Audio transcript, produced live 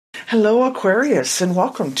Hello Aquarius, and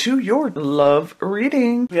welcome to your love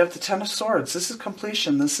reading. We have the Ten of Swords. This is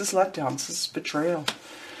completion. This is letdown. This is betrayal.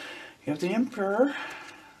 You have the Emperor.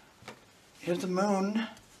 You have the Moon. You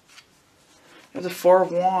have the Four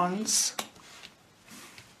of Wands.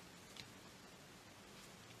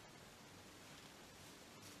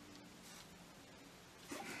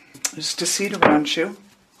 There's deceit around you.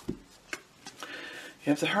 You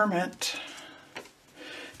have the Hermit.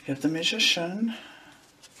 You have the Magician.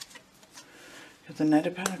 You have the Knight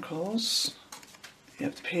of Pentacles. You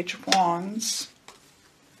have the Page of Wands.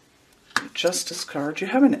 The Justice card. You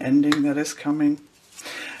have an ending that is coming.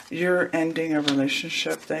 You're ending a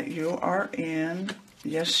relationship that you are in.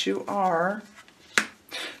 Yes, you are.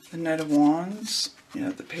 The Knight of Wands. You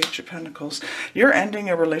have the Page of Pentacles. You're ending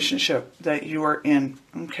a relationship that you are in.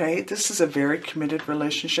 Okay? This is a very committed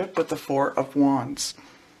relationship with the Four of Wands.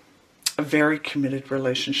 A very committed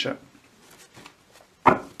relationship.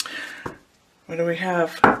 What do we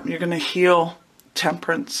have? You're going to heal.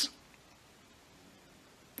 Temperance.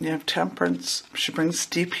 You have Temperance. She brings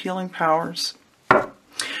deep healing powers.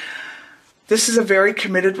 This is a very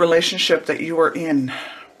committed relationship that you are in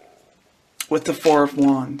with the Four of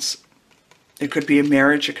Wands. It could be a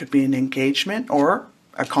marriage, it could be an engagement, or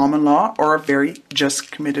a common law, or a very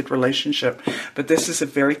just committed relationship. But this is a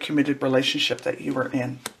very committed relationship that you are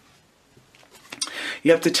in.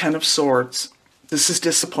 You have the Ten of Swords. This is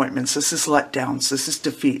disappointments, this is letdowns, this is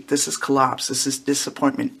defeat, this is collapse, this is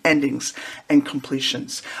disappointment, endings, and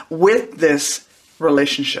completions with this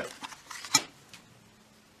relationship.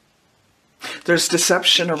 There's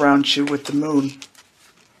deception around you with the Moon.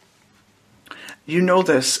 You know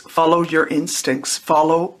this. Follow your instincts.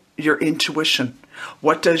 Follow your intuition.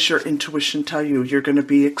 What does your intuition tell you? You're going to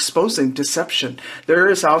be exposing deception. There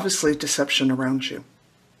is obviously deception around you.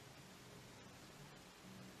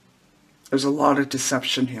 There's a lot of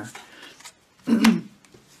deception here. You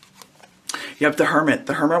have the Hermit.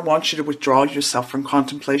 The Hermit wants you to withdraw yourself from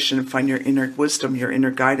contemplation and find your inner wisdom, your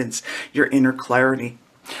inner guidance, your inner clarity.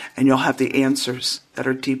 And you'll have the answers that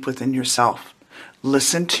are deep within yourself.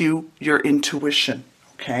 Listen to your intuition,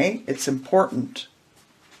 okay? It's important.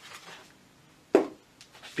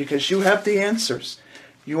 Because you have the answers.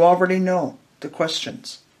 You already know the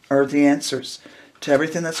questions or the answers to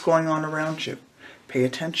everything that's going on around you. Pay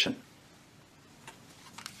attention.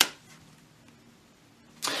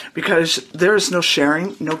 Because there is no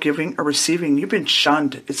sharing, no giving or receiving. You've been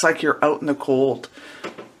shunned. It's like you're out in the cold.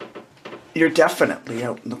 You're definitely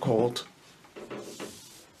out in the cold.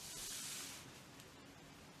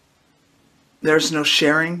 There's no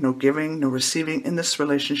sharing, no giving, no receiving in this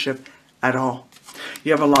relationship at all.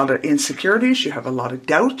 You have a lot of insecurities. You have a lot of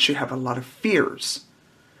doubts. You have a lot of fears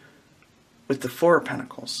with the Four of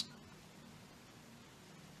Pentacles.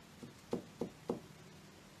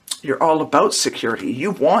 You're all about security.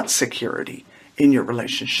 You want security in your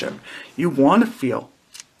relationship. You want to feel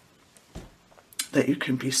that you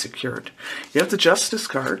can be secured. You have the Justice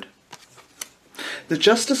card. The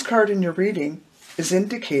Justice card in your reading is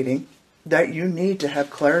indicating that you need to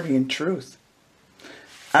have clarity and truth.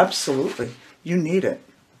 Absolutely. You need it.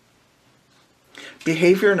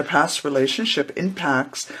 Behavior in a past relationship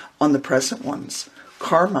impacts on the present ones.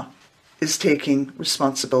 Karma is taking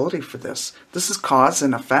responsibility for this. This is cause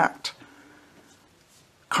and effect.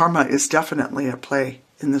 Karma is definitely at play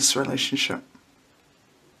in this relationship.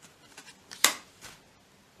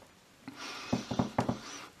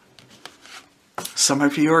 Some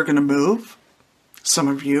of you are going to move. Some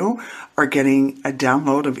of you are getting a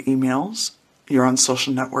download of emails. You're on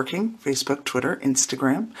social networking, Facebook, Twitter,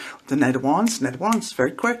 Instagram. The Knight of Wands. Knight of Wands,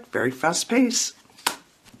 very quick, very fast pace.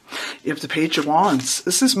 You have the Page of Wands.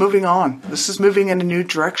 This is moving on. This is moving in a new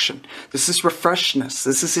direction. This is refreshness.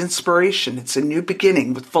 This is inspiration. It's a new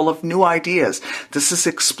beginning with full of new ideas. This is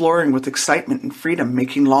exploring with excitement and freedom,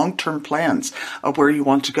 making long-term plans of where you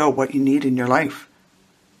want to go, what you need in your life.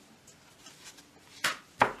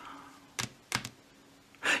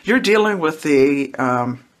 You're dealing with a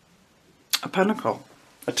Pentacle,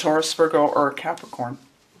 a Taurus, Virgo, or a Capricorn.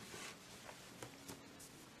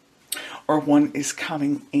 Or one is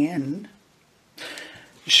coming in.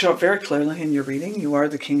 You show up very clearly in your reading. You are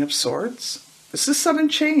the King of Swords. This is sudden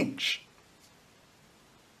change.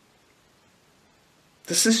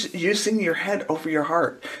 This is using your head over your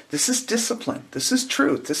heart. This is discipline. This is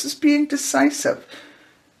truth. This is being decisive.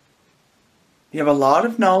 You have a lot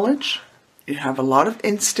of knowledge. You have a lot of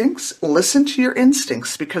instincts. Listen to your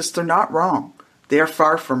instincts because they're not wrong. They are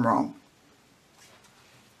far from wrong.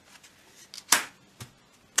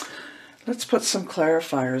 Let's put some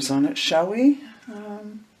clarifiers on it, shall we?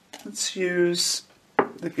 Let's use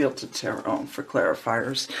The Gilded Tarot for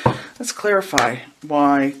clarifiers. Let's clarify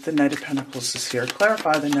why the Knight of Pentacles is here.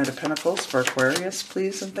 Clarify the Knight of Pentacles for Aquarius,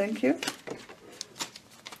 please, and thank you.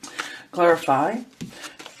 Clarify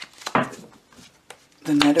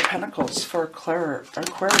the Knight of Pentacles for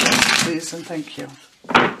Aquarius, please, and thank you.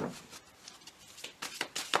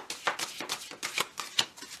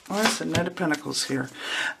 Why is the Knight of Pentacles here?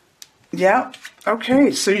 Yeah,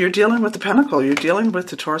 okay, so you're dealing with the Pentacle. You're dealing with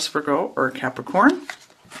the Taurus, Virgo, or Capricorn.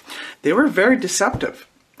 They were very deceptive.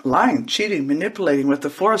 Lying, cheating, manipulating with the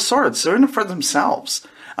Four of Swords. They're in it for themselves.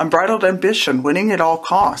 Unbridled ambition, winning at all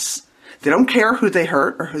costs. They don't care who they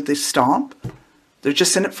hurt or who they stomp. They're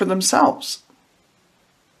just in it for themselves.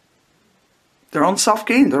 Their own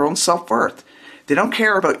self-gain, their own self-worth. They don't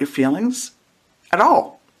care about your feelings at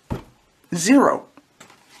all. Zero.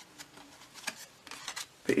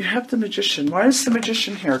 But you have the Magician. Why is the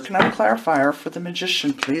Magician here? Can I have a clarifier for the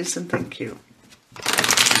Magician, please? And thank you.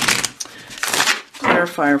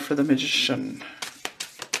 Clarifier for the Magician.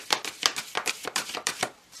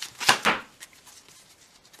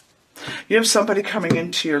 You have somebody coming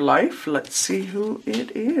into your life. Let's see who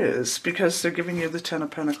it is, because they're giving you the Ten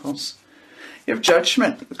of Pentacles. You have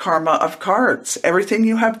Judgment, the Karma of Cards. Everything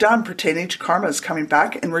you have done pertaining to karma is coming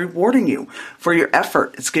back and rewarding you for your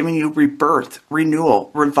effort. It's giving you rebirth,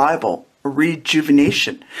 renewal, revival,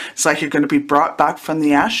 rejuvenation. It's like you're going to be brought back from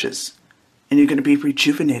the ashes, and you're going to be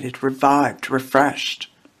rejuvenated, revived,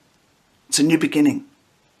 refreshed. It's a new beginning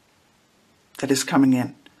that is coming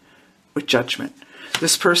in with Judgment.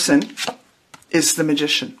 This person is the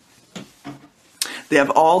Magician. They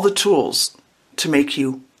have all the tools to make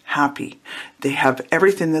you happy. They have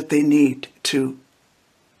everything that they need to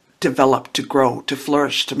develop, to grow, to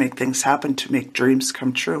flourish, to make things happen, to make dreams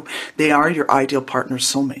come true. They are your ideal partner,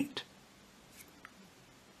 soulmate.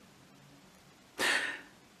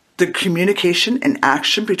 The communication and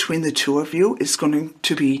action between the two of you is going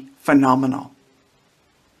to be phenomenal.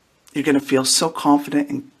 You're going to feel so confident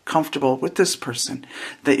and comfortable with this person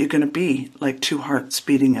that you're going to be like two hearts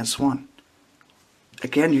beating as one.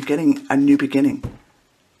 Again, you're getting a new beginning.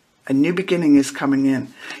 A new beginning is coming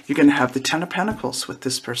in. You're going to have the Ten of Pentacles with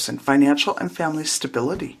this person. Financial and family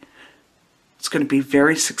stability. It's going to be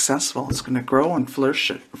very successful. It's going to grow and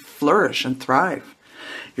flourish and thrive.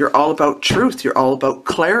 You're all about truth. You're all about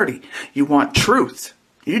clarity. You want truth.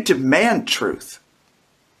 You demand truth.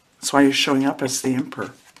 That's why you're showing up as the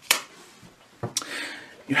Emperor.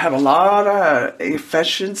 You have a lot of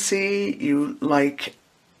efficiency. You like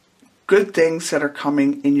good things that are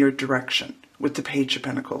coming in your direction. With the Page of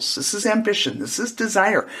Pentacles. This is ambition. This is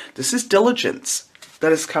desire. This is diligence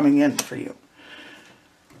that is coming in for you.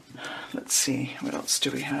 Let's see. What else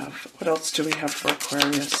do we have? What else do we have for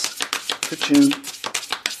Aquarius for June?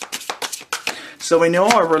 So we know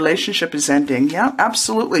our relationship is ending. Yeah,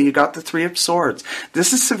 absolutely. You got the Three of Swords.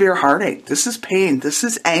 This is severe heartache. This is pain. This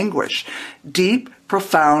is anguish. Deep,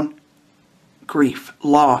 profound grief,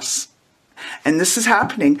 loss. And this is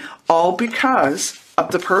happening all because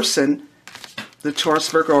of the person, the Taurus,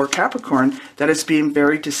 Virgo, or Capricorn, that is being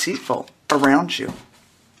very deceitful around you.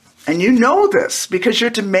 And you know this because you're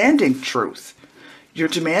demanding truth. You're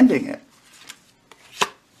demanding it.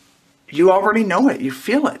 You already know it. You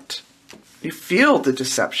feel it. You feel the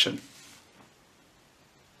deception.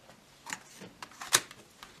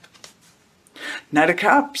 Knight of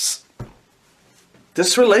Cups.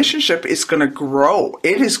 This relationship is going to grow.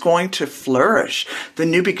 It is going to flourish. The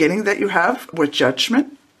new beginning that you have with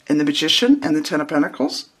Judgment, and the Magician, and the Ten of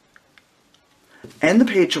Pentacles, and the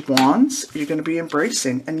Page of Wands, you're going to be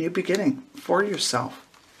embracing a new beginning for yourself.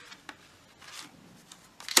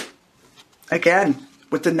 Again,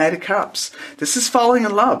 with the Knight of Cups, this is falling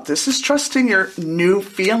in love. This is trusting your new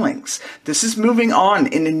feelings. This is moving on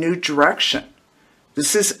in a new direction.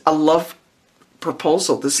 This is a love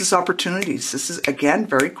proposal. This is opportunities. This is, again,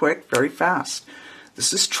 very quick, very fast.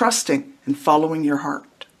 This is trusting and following your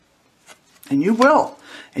heart. And you will.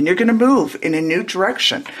 And you're going to move in a new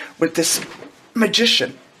direction with this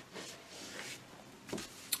Magician.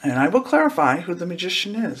 And I will clarify who the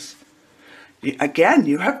Magician is. Again,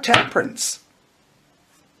 you have Temperance.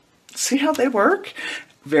 See how they work?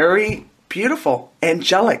 Very beautiful,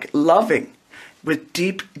 angelic, loving, with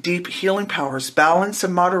deep, deep healing powers, balance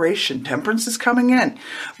and moderation. Temperance is coming in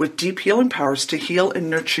with deep healing powers to heal and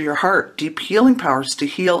nurture your heart, deep healing powers to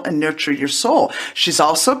heal and nurture your soul. She's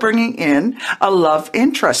also bringing in a love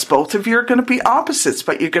interest. Both of you are going to be opposites,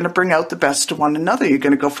 but you're going to bring out the best of one another. You're going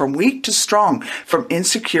to go from weak to strong, from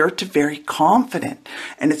insecure to very confident.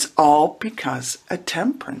 And it's all because of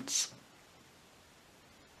Temperance.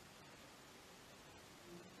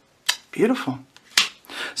 Beautiful.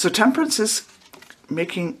 So Temperance is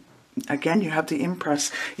making, again, you have the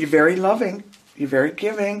Empress. You're very loving. You're very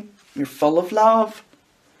giving. You're full of love.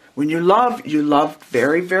 When you love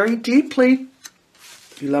very, very deeply.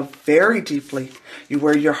 You love very deeply. You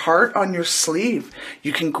wear your heart on your sleeve.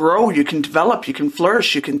 You can grow, you can develop, you can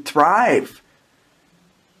flourish, you can thrive.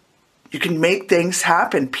 You can make things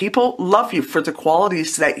happen. People love you for the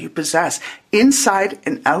qualities that you possess, inside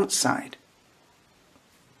and outside.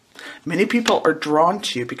 Many people are drawn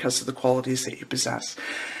to you because of the qualities that you possess.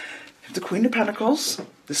 The Queen of Pentacles,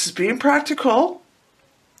 this is being practical.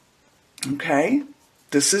 Okay?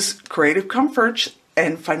 This is creative comfort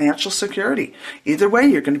and financial security. Either way,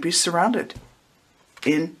 you're going to be surrounded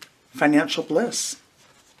in financial bliss.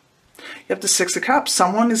 You have the Six of Cups.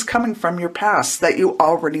 Someone is coming from your past that you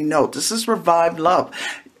already know. This is revived love.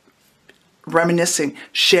 Reminiscing,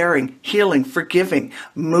 sharing, healing, forgiving,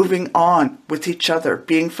 moving on with each other,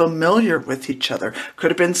 being familiar with each other. Could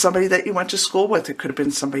have been somebody that you went to school with. It could have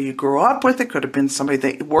been somebody you grew up with. It could have been somebody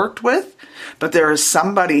that you worked with. But there is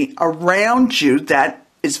somebody around you that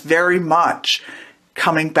is very much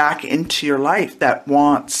coming back into your life that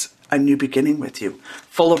wants a new beginning with you,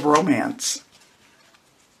 full of romance.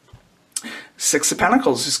 Six of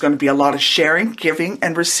Pentacles is going to be a lot of sharing, giving,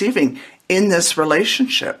 and receiving in this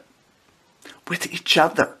relationship with each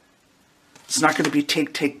other. It's not going to be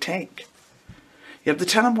take, take, take. You have the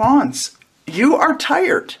Ten of Wands. You are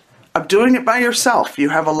tired of doing it by yourself. You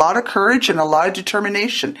have a lot of courage and a lot of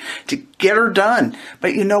determination to get her done.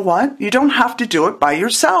 But you know what? You don't have to do it by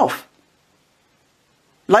yourself.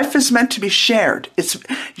 Life is meant to be shared.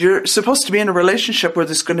 You're supposed to be in a relationship where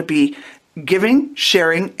there's going to be giving,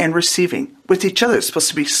 sharing, and receiving with each other. It's supposed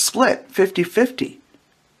to be split 50-50.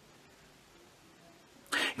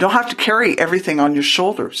 You don't have to carry everything on your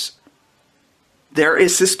shoulders. There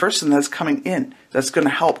is this person that's coming in that's going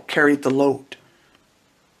to help carry the load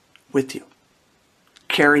with you.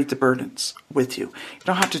 Carry the burdens with you. You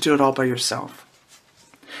don't have to do it all by yourself.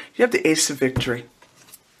 You have the Ace of Victory.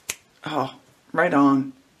 Oh, right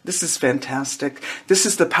on. This is fantastic. This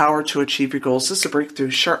is the power to achieve your goals. This is a breakthrough,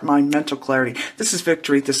 sharp mind, mental clarity. This is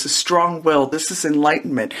victory. This is strong will. This is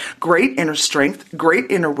enlightenment. Great inner strength, great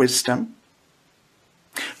inner wisdom,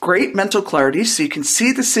 great mental clarity so you can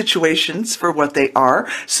see the situations for what they are,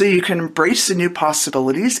 so you can embrace the new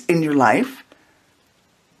possibilities in your life,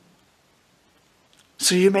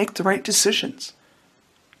 so you make the right decisions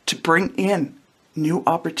to bring in new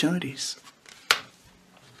opportunities.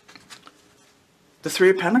 The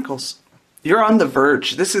Three of Pentacles. You're on the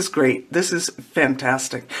verge. This is great. This is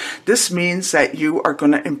fantastic. This means that you are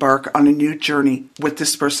going to embark on a new journey with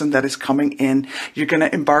this person that is coming in. You're going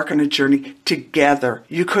to embark on a journey together.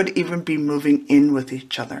 You could even be moving in with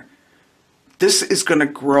each other. This is going to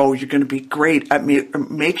grow. You're going to be great at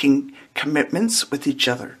making commitments with each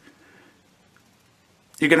other.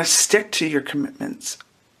 You're going to stick to your commitments.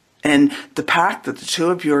 And the pact that the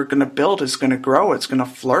two of you are going to build is going to grow. It's going to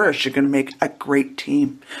flourish. You're going to make a great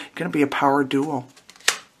team. You're going to be a power duo.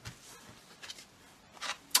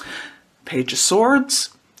 Page of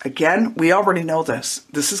Swords. Again, we already know this.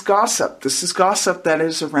 This is gossip. This is gossip that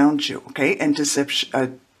is around you, okay? And deception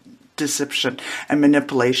and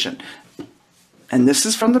manipulation. And this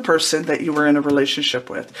is from the person that you were in a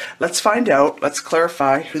relationship with. Let's find out. Let's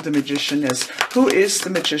clarify who the Magician is. Who is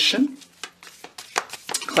the Magician?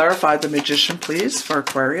 Clarify the Magician, please, for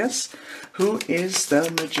Aquarius. Who is the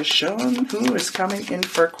Magician? Who is coming in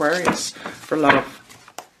for Aquarius for love?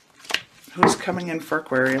 Who's coming in for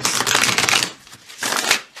Aquarius?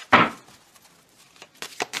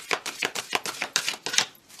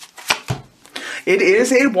 It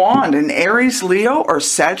is a wand, an Aries, Leo, or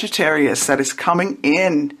Sagittarius that is coming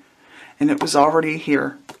in. And it was already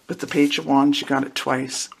here with the Page of Wands. You got it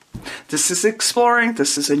twice. This is exploring.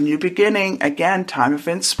 This is a new beginning. Again, time of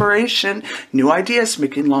inspiration, new ideas,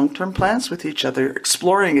 making long-term plans with each other,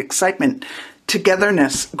 exploring, excitement,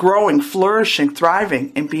 togetherness, growing, flourishing,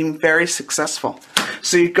 thriving, and being very successful.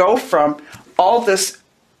 So you go from all this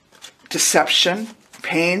deception,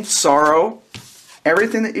 pain, sorrow,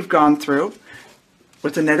 everything that you've gone through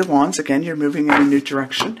with the Knight of Wands. Again, you're moving in a new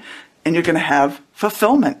direction, and you're going to have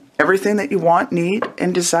fulfillment, everything that you want, need,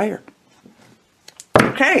 and desire.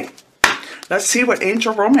 Okay, let's see what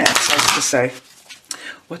Angel Romance has to say.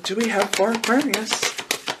 What do we have for Aquarius?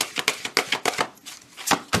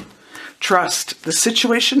 Trust. The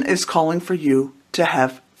situation is calling for you to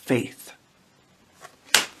have faith.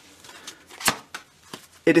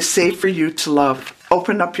 It is safe for you to love.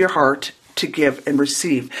 Open up your heart to give and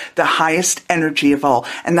receive the highest energy of all.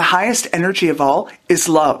 And the highest energy of all is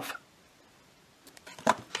love.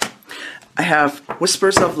 I have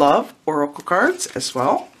Whispers of Love Oracle cards as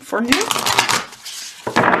well for you.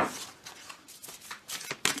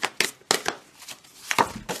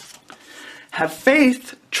 Have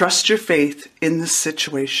faith, trust your faith in this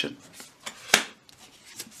situation.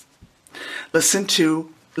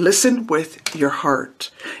 Listen with your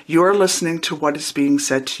heart. You are listening to what is being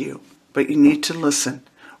said to you, but you need to listen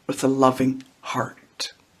with a loving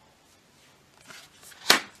heart.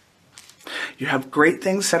 You have great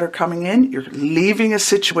things that are coming in. You're leaving a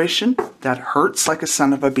situation that hurts like a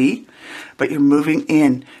son of a bee, but you're moving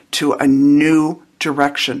in to a new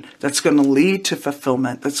direction that's going to lead to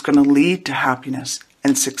fulfillment, that's going to lead to happiness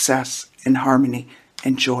and success and harmony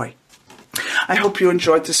and joy. I hope you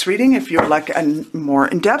enjoyed this reading. If you'd like a more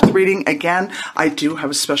in-depth reading, again, I do have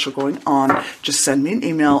a special going on. Just send me an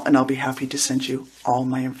email and I'll be happy to send you all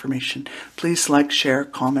my information. Please like, share,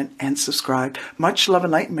 comment, and subscribe. Much love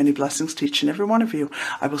and light and many blessings to each and every one of you.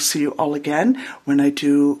 I will see you all again when I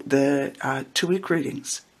do the 2-week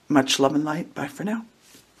readings. Much love and light. Bye for now.